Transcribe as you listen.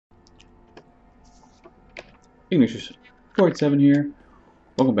English 47 here.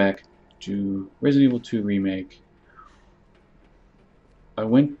 Welcome back to Resident Evil 2 Remake. I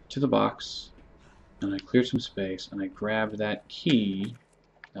went to the box and I cleared some space and I grabbed that key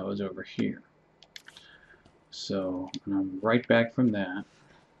that was over here. So, and I'm right back from that.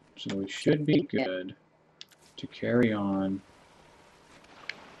 So we should be good to carry on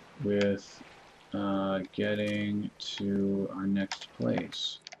with getting to our next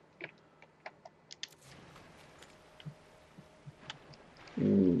place.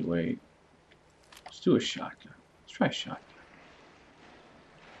 Ooh, wait. Let's do a shotgun. Let's try a shotgun.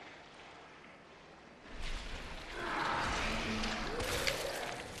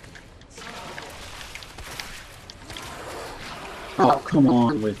 Oh, come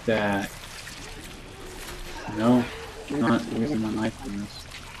on with that. No, I'm not using my knife on this.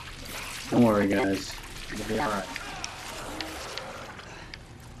 Don't worry, guys. It'll be alright.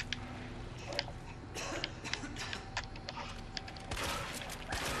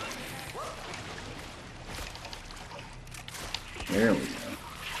 There we go.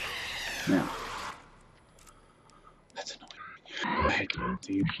 Now, that's annoying. I hate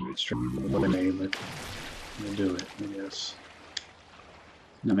to use it straight away, but we'll do it, I guess.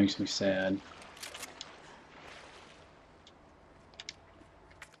 That makes me sad.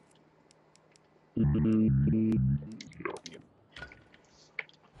 The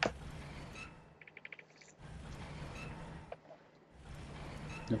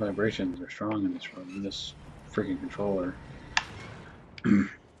vibrations are strong in this room, this freaking controller.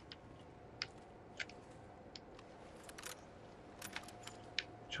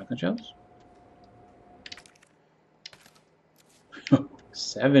 Shotgun shells?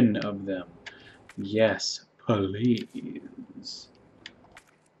 7 of them. Yes, please.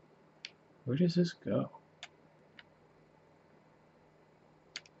 Where does this go?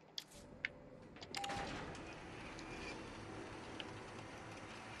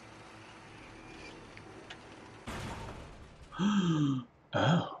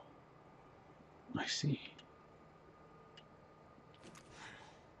 Oh, I see.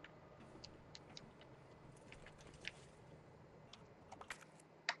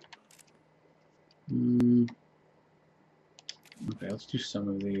 Okay, let's do some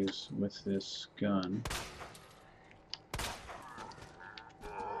of these with this gun.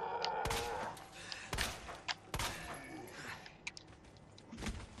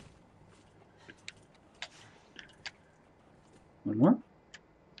 One more.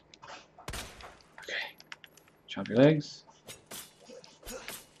 Okay. Chop your legs.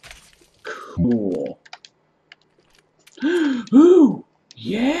 Cool. Ooh!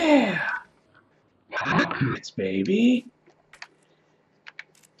 Yeah! Pockets, baby!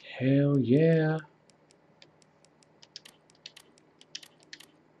 Hell yeah!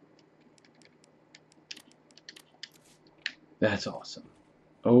 That's awesome.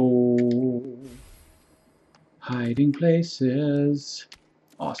 Oh, hiding places.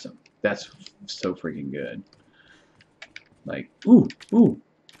 Awesome. That's so freaking good. Like, ooh,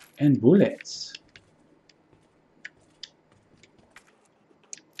 and bullets.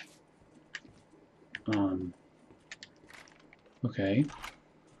 Okay.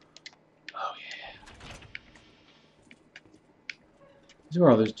 Oh yeah. These are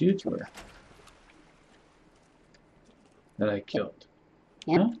where all those dudes were that I killed.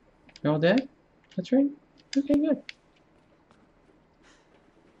 Yep. No? They're all dead? That's right? Okay, good.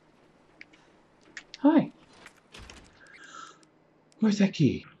 Hi. Where's that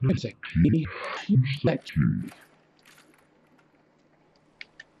key? Where's that key? That key.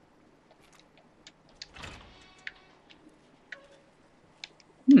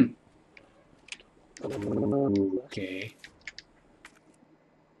 Okay.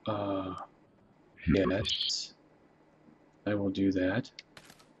 Yes. I will do that.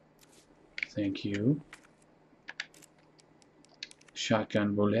 Thank you.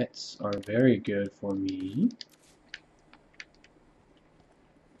 Shotgun bullets are very good for me.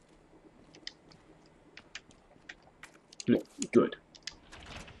 Good.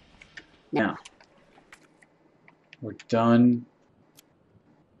 Now, we're done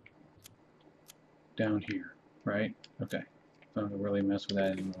down here, right? Okay. I don't have to really mess with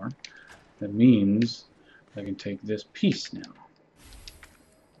that anymore. That means I can take this piece now.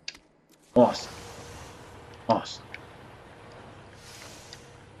 Awesome. Awesome.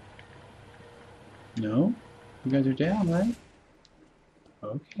 No? You guys are down, right?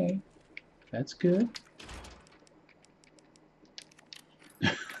 Okay. That's good.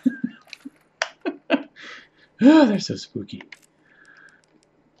 Oh, they're so spooky.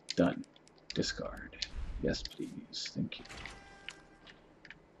 Done. Discard. Yes, please. Thank you.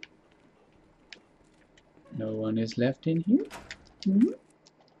 No one is left in here? Hmm?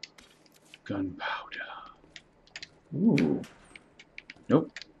 Gunpowder. Ooh.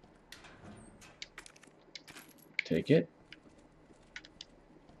 Nope. Take it.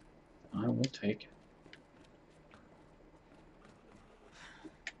 I will take it.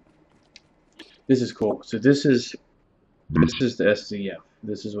 This is cool. So this is the SCF.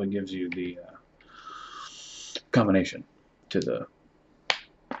 This is what gives you the combination to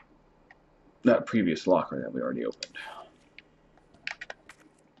that previous locker that we already opened.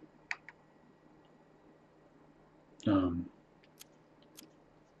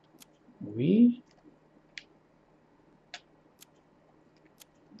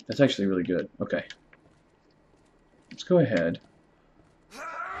 That's actually really good. Okay. Let's go ahead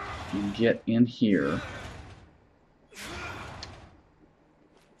and get in here.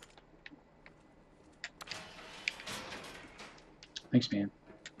 Thanks, man.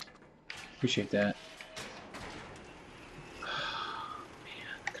 Appreciate that. Man,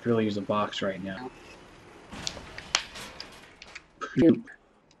 I could really use a box right now. Poop.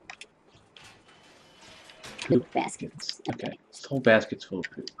 Poop baskets. Okay. This whole basket's full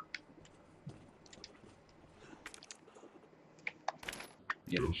of poop.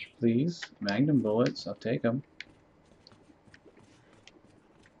 Yes, please. Magnum bullets. I'll take them.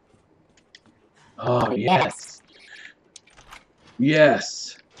 Oh, yes.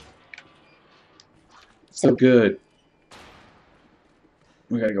 Yes. So good.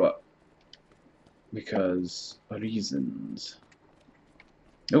 We gotta go up. Because reasons.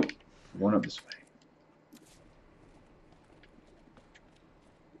 Nope. Going up this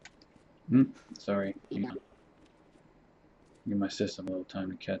way. Sorry. Give my system a little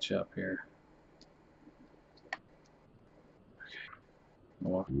time to catch up here. Okay.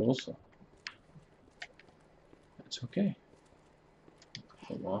 I'll walk a little slow. That's okay.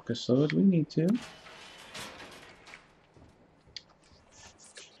 We'll walk as slow as we need to.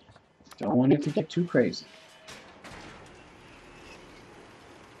 Don't want it to get too crazy.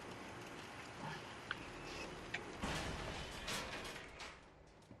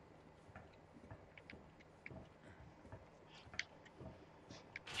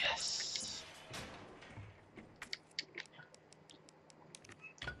 Yes.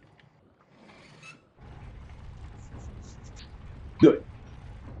 Good.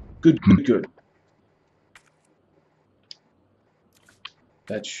 Good, good, good.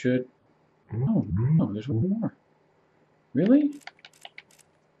 That should... Oh, no, there's one more. Really?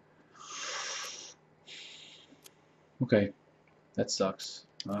 Okay. That sucks.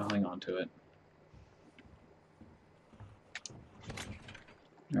 I'll hang on to it.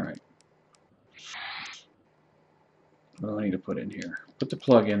 Alright. What do I need to put in here? Put the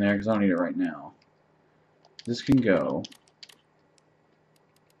plug in there because I don't need it right now. This can go.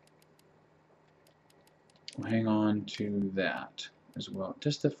 We'll hang on to that as well.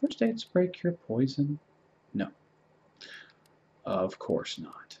 Does the first aid spray cure poison? No. Of course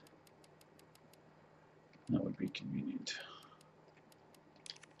not. That would be convenient.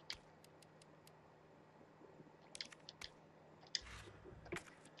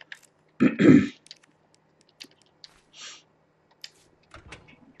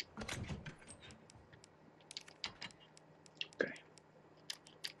 Okay.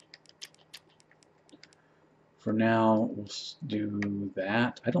 For now, we'll do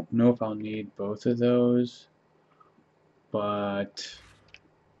that. I don't know if I'll need both of those, but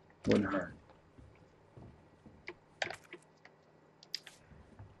wouldn't hurt.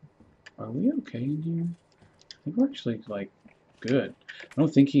 Are we okay in here? I think we're actually, like, good. I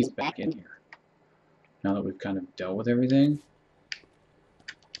don't think he's back in here. Now that we've kind of dealt with everything.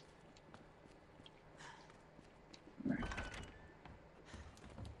 All right.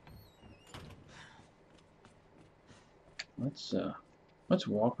 Let's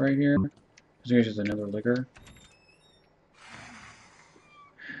walk right here. There's just another liquor.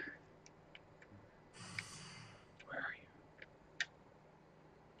 Where are you?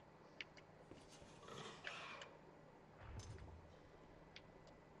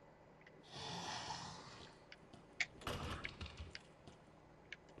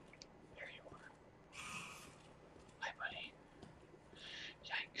 There you are. Hi, buddy.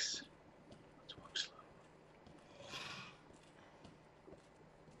 Yikes. Let's walk slow.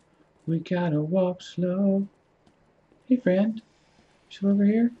 We gotta walk slow. Hey, friend. You over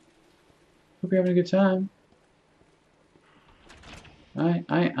here? Hope you're having a good time. I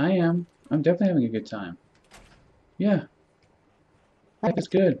am. I'm definitely having a good time. Yeah. Life is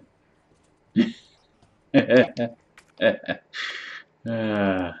good.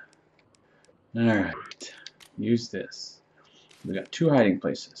 Alright. Use this. We got two hiding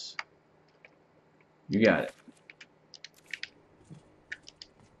places. You got it.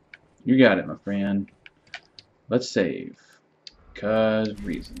 You got it, my friend. Let's save. 'Cause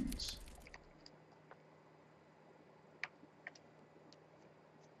reasons.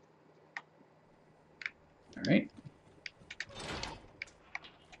 Alright.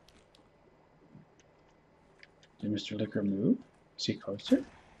 Did Mr. Liquor move? Is he closer?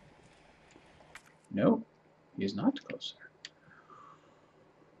 No, he is not closer.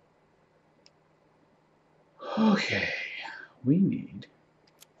 Okay, we need...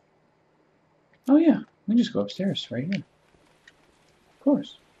 Oh yeah, we can just go upstairs right here. Of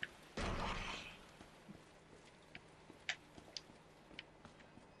course.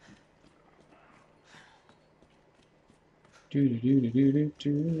 Do do do do do do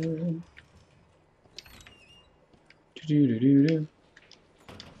do. Do do do do.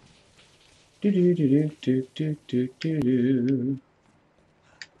 Do do do do do do do do.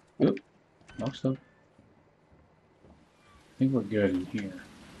 Oop, lock's up. I think we're good in here.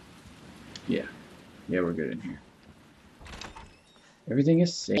 Yeah, we're good in here. Everything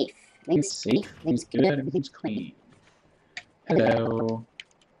is safe. Everything's safe. Everything's good. Everything's clean. Hello.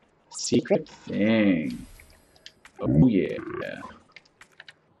 Secret thing. Oh yeah.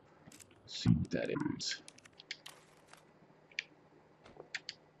 Let's see what that is.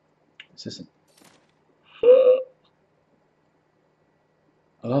 This isn't.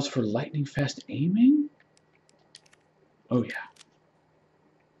 Allows for lightning fast aiming? Oh yeah.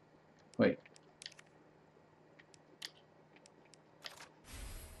 Wait.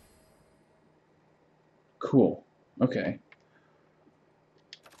 Cool. Okay.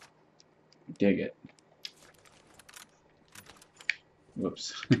 Dig it.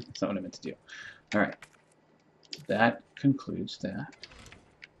 Whoops. That's not what I meant to do. Alright. That concludes that.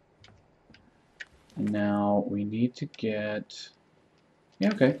 And now we need to get...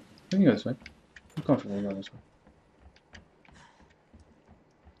 Yeah, okay. We can go this way. I'm comfortable going this way.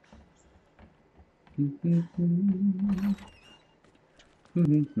 You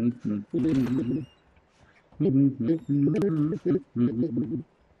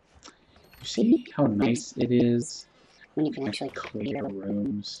see how nice it is when you can actually clear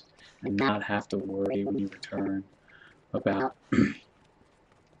rooms and not have to worry when you return about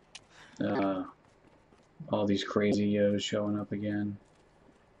all these crazy yos showing up again.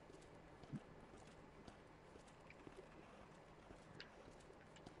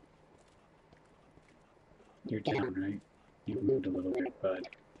 You're down, right? You moved a little bit, but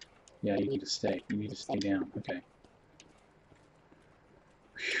yeah, you need to stay. You need to stay down. Okay.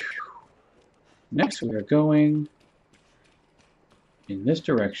 Whew. Next, we are going in this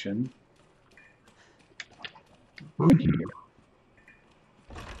direction.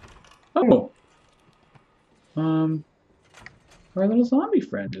 Oh! Our little zombie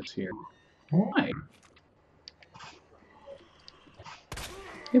friend is here. Hi.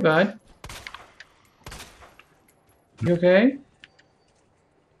 Hey, bud. You okay?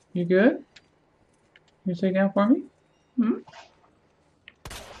 You good? You stay down for me? Hmm?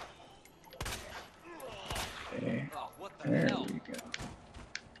 Okay. There we go.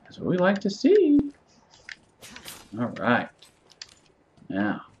 That's what we like to see. Alright.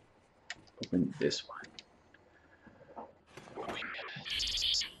 Now, open this one.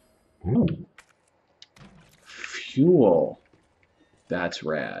 Oh. Fuel. That's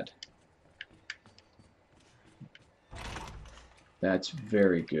rad. That's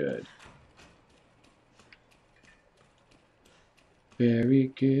very good.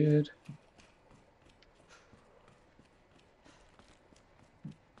 Very good.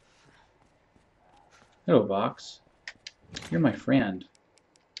 Hello, Vox. You're my friend.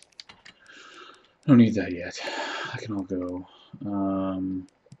 I don't need that yet. I can all go.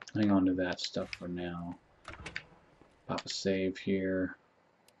 Hang on to that stuff for now. Pop a save here.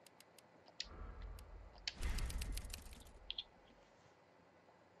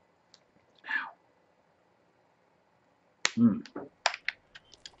 Ow.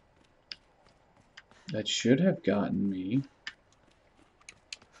 That should have gotten me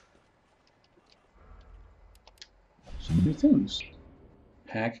some new things.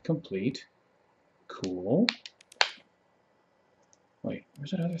 Hack complete. Cool. Wait,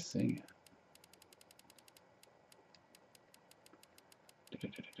 where's that other thing?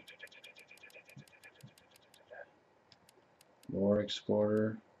 Lore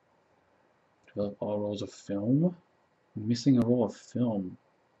Explorer. Develop all rolls of film. I'm missing a roll of film.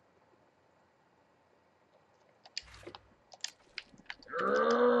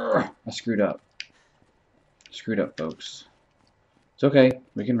 I screwed up. Screwed up, folks. It's okay.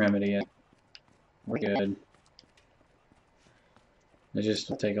 We can remedy it. We're good. It just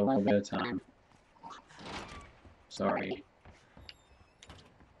will take a little bit of time. Sorry.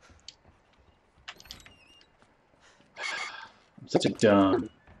 I'm such a dumb.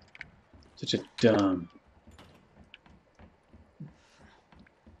 Such a dumb.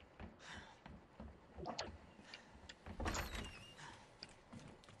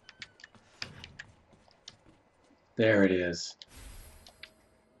 There it is.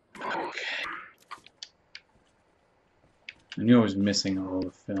 Okay. I knew I was missing a roll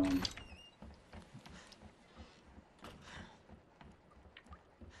of film.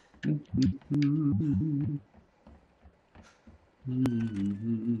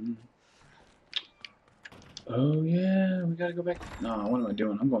 Oh yeah, we gotta go back. No, what am I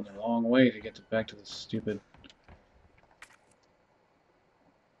doing? I'm going the wrong way to get back to the stupid.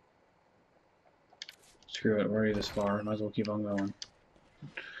 Screw it, we're already this far. Might as well keep on going.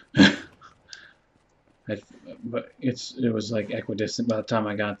 But it was like equidistant by the time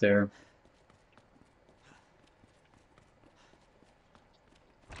I got there.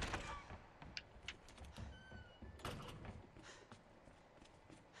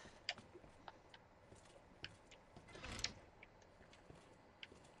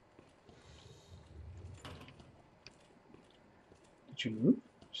 Did you move?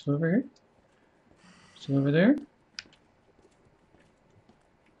 Still over here? Still over there?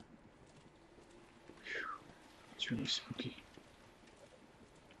 It's really spooky.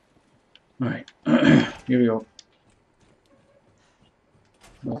 Alright, here we go.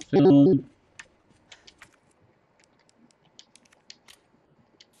 Film.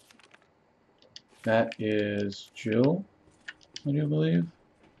 That is Jill, I do believe.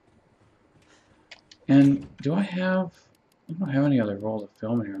 And do I have... I don't have any other rolls of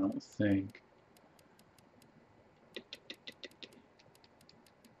film in here, I don't think.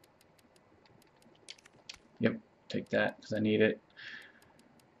 Yep, take that, because I need it.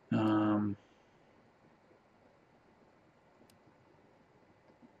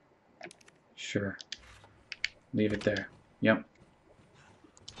 Sure. Leave it there. Yep.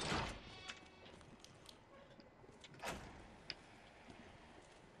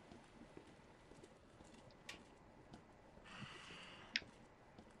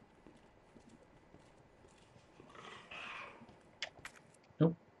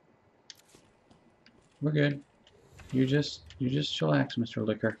 Nope. We're good. You just chillax, Mr.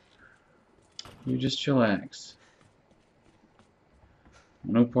 Liquor. You just chillax.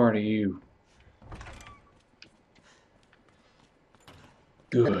 No part of you.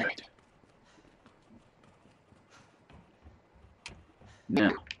 Good.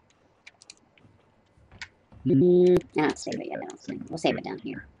 Now. Not save it yet, I don't think. We'll save it down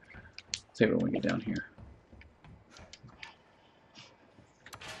here. Save it when we get down here.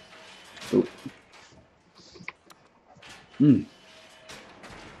 Oh.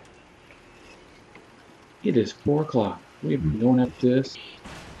 It is 4 o'clock. We've been going at this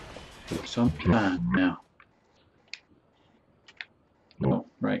for some time now. Oh,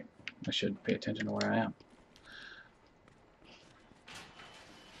 right. I should pay attention to where I am.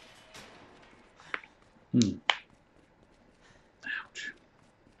 Ouch.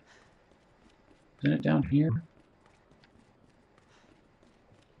 Isn't it down here?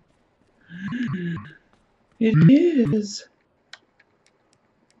 It is!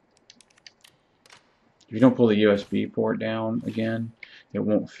 If you don't pull the USB port down again, it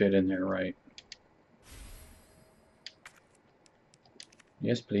won't fit in there right.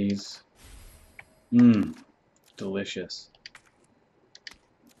 Yes, please. Delicious.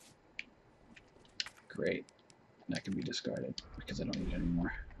 Great. That can be discarded because I don't need it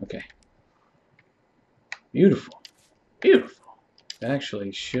anymore. Okay. Beautiful. Beautiful. That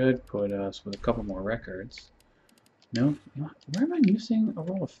actually should put us with a couple more records. No? Where am I missing a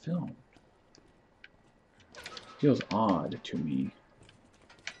roll of film? Feels odd to me.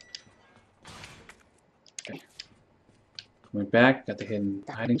 Okay. Coming back, got the hidden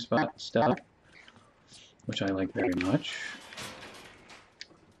hiding spot stuff, which I like very much.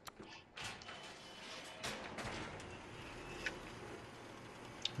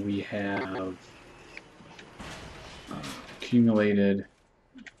 We have accumulated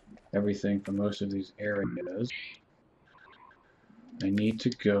everything for most of these areas. I need to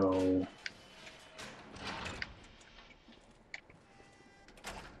go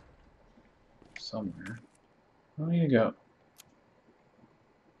somewhere. Where do I need to go?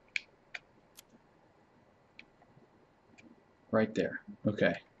 Right there.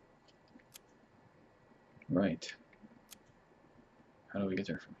 Okay. Right. How do we get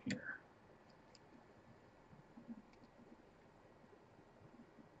there from here?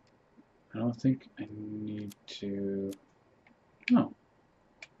 I don't think I need to... No.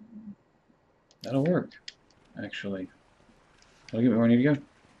 That'll work. actually. That'll get me where I need to go.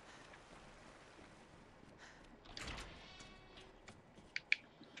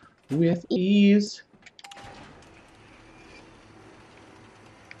 With ease.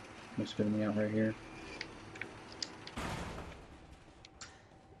 What's spitting me out right here?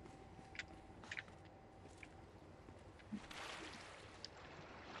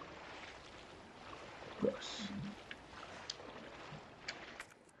 Gross.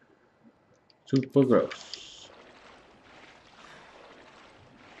 Super gross.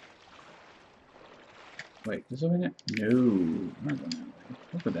 Wait, is there that? No, I'm not going that way.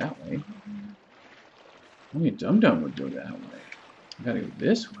 Don't go that way. Only a dum-dum would go that way. I gotta go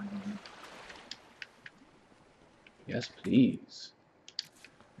this way. Yes, please.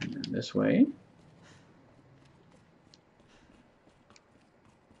 And then this way.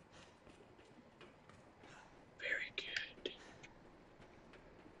 Very good.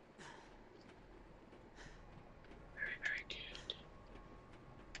 Very, very good.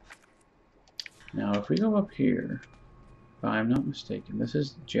 Now, if we go up here, if I'm not mistaken, this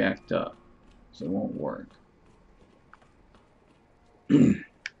is jacked up, so it won't work.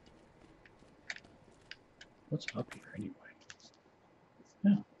 What's up here anyway?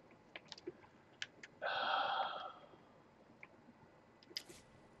 No.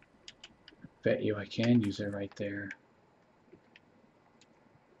 Bet you I can use it right there.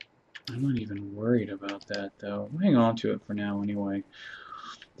 I'm not even worried about that though. I'll hang on to it for now anyway.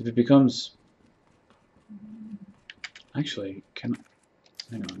 If it becomes... Actually, hang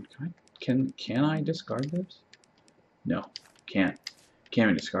on, can I discard this? No, can't. Can't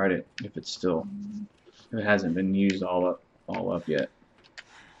even discard it if it's still, if it hasn't been used all up yet.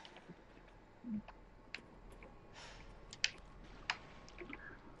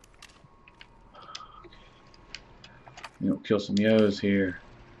 You know, kill some yos here.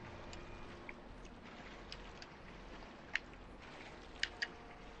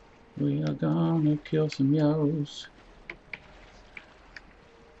 We are gonna kill some yos.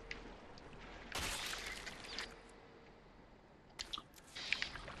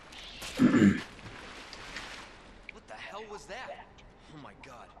 What the hell was that? Oh my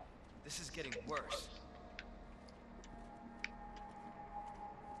god, this is getting worse.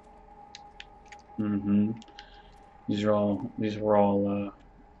 Mm-hmm. These were all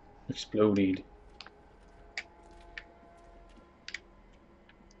exploded.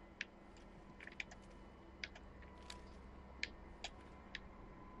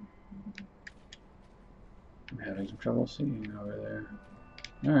 I'm having some trouble seeing over there.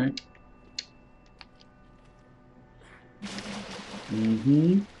 Alright.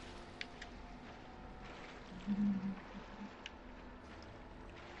 Mm-hmm.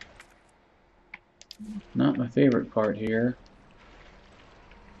 Not my favorite part here.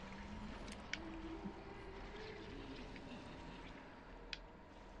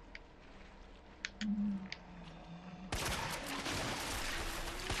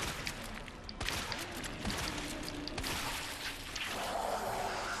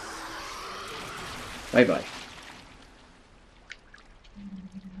 Bye-bye.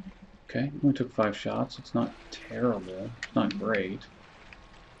 Okay, only took 5 shots. It's not terrible. It's not great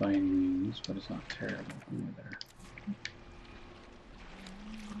by any means, but it's not terrible either.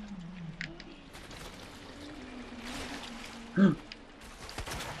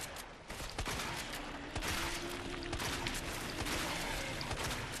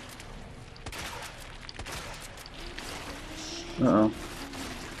 Uh-oh.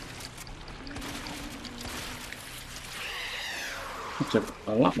 That took a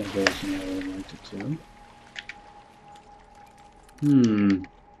lot more goals than I would have liked it to.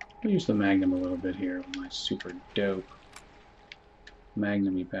 I'll use the Magnum a little bit here with my super dope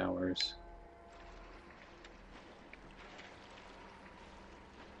Magnum-y powers.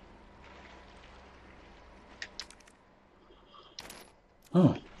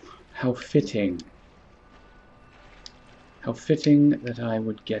 Oh, how fitting. How fitting that I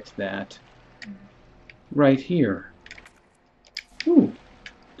would get that right here. Ooh,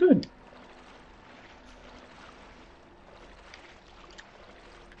 good.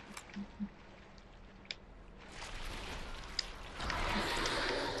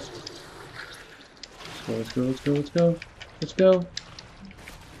 Let's go, let's go, let's go, let's go, let's go.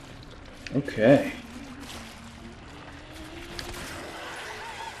 Okay.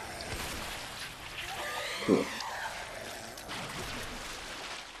 Cool.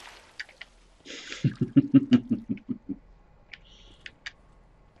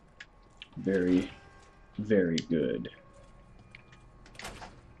 Very, very good.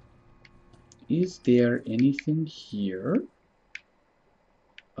 Is there anything here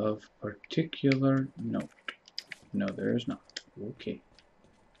of particular note? No, there is not. Okay.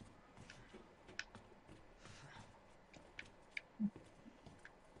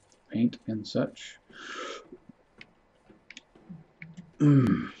 Paint and such.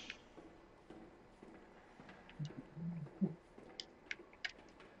 I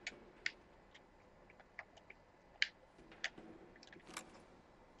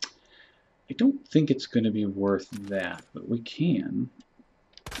don't think it's going to be worth that, but we can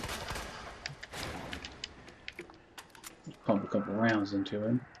pump a couple rounds into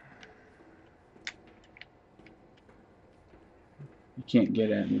him. You can't get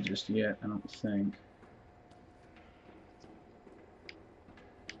at me just yet, I don't think.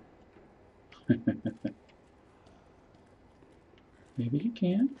 Maybe you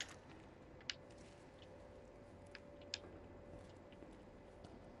can.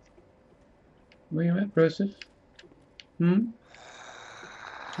 Where you at, Broseph? Hmm?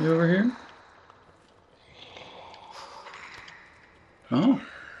 You over here? Oh.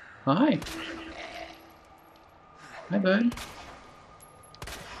 Hi. Hi, bud.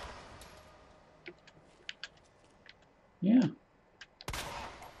 Yeah.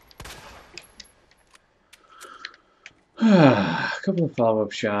 A couple of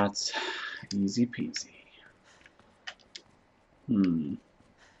follow-up shots. Easy peasy.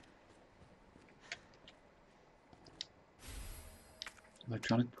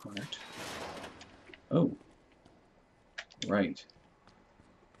 Electronic part. Oh. Right.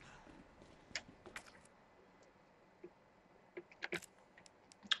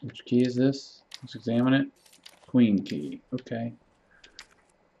 Which key is this? Let's examine it. Queen key. Okay.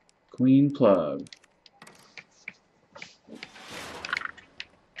 Queen plug.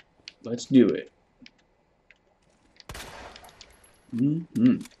 Let's do it.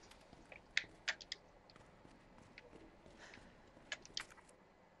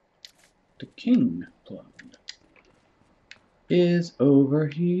 The king plug is over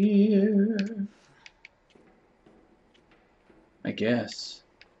here. I guess.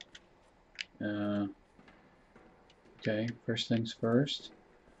 Okay, first things first.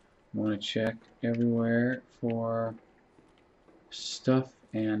 I want to check everywhere for stuff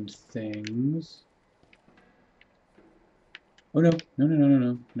and things. Oh no,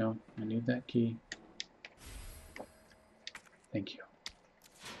 no, I need that key. Thank you.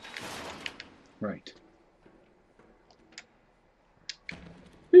 Right.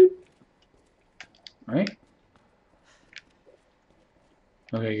 Boop. Alright.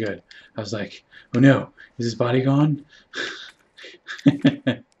 Okay, good. I was like, oh no, is his body gone?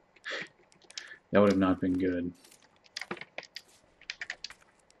 That would have not been good.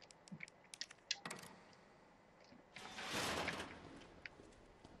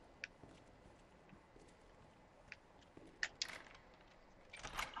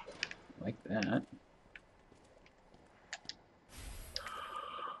 Like that.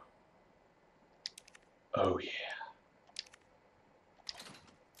 Oh yeah.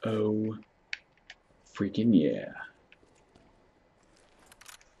 Oh freaking yeah.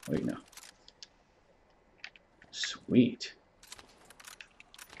 Wait, no. Sweet.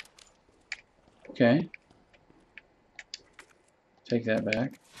 Okay. Take that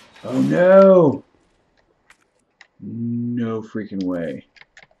back. Oh no! No freaking way.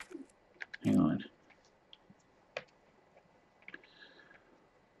 Hang on.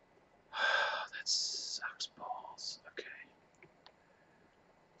 That sucks balls. Okay.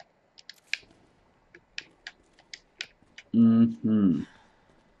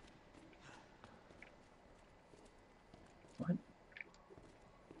 What?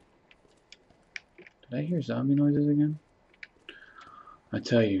 Did I hear zombie noises again? I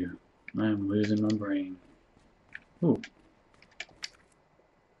tell you, I'm losing my brain. Ooh.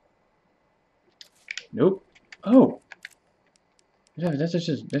 Nope. Oh. Yeah, that's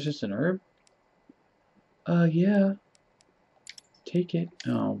just an herb. Yeah. Take it.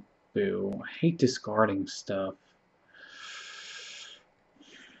 Oh, boo. I hate discarding stuff.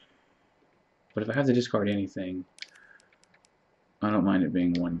 But if I have to discard anything, I don't mind it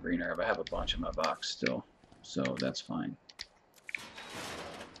being one green herb. I have a bunch in my box still, so that's fine.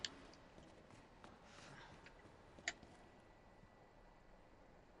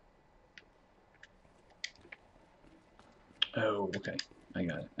 Oh, okay. I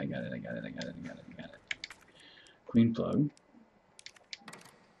got it. Queen plug.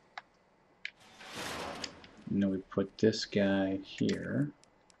 And then we put this guy here.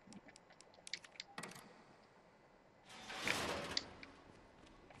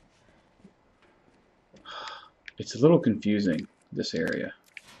 It's a little confusing, this area,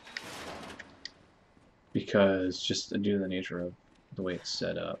 because just due to the nature of the way it's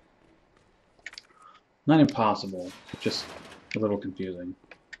set up. Not impossible, but just a little confusing.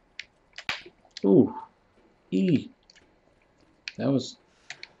 Ooh. E. That was...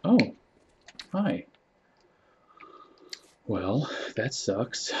 Oh. Hi. Well, that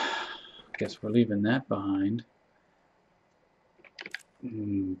sucks. Guess we're leaving that behind.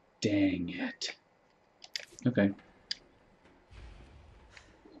 Dang it. Okay.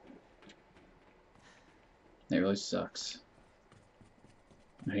 That really sucks.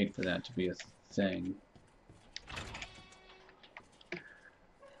 I hate for that to be a thing.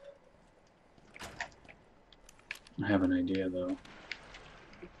 I have an idea, though.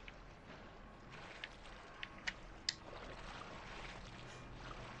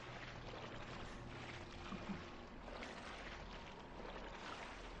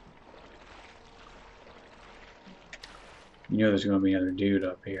 You know there's going to be another dude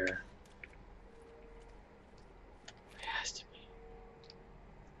up here. It has to be.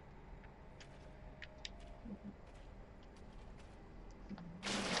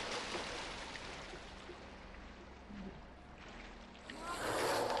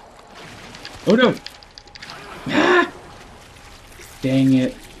 Oh no! Ah! Dang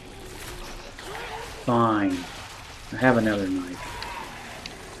it. Fine. I have another knife.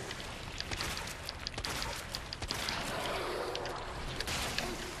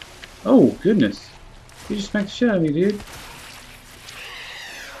 Oh, goodness. You just smacked the shit out of me, dude.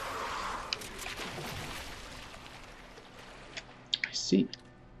 I see.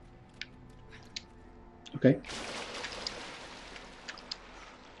 Okay.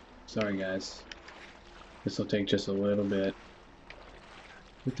 Sorry, guys. This will take just a little bit.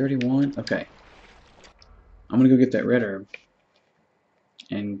 231? Okay. I'm going to go get that red herb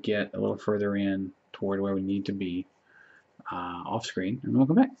and get a little further in toward where we need to be off screen, and we'll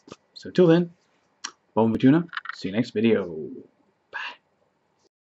come back. So till then, Bone Tuna. See you next video.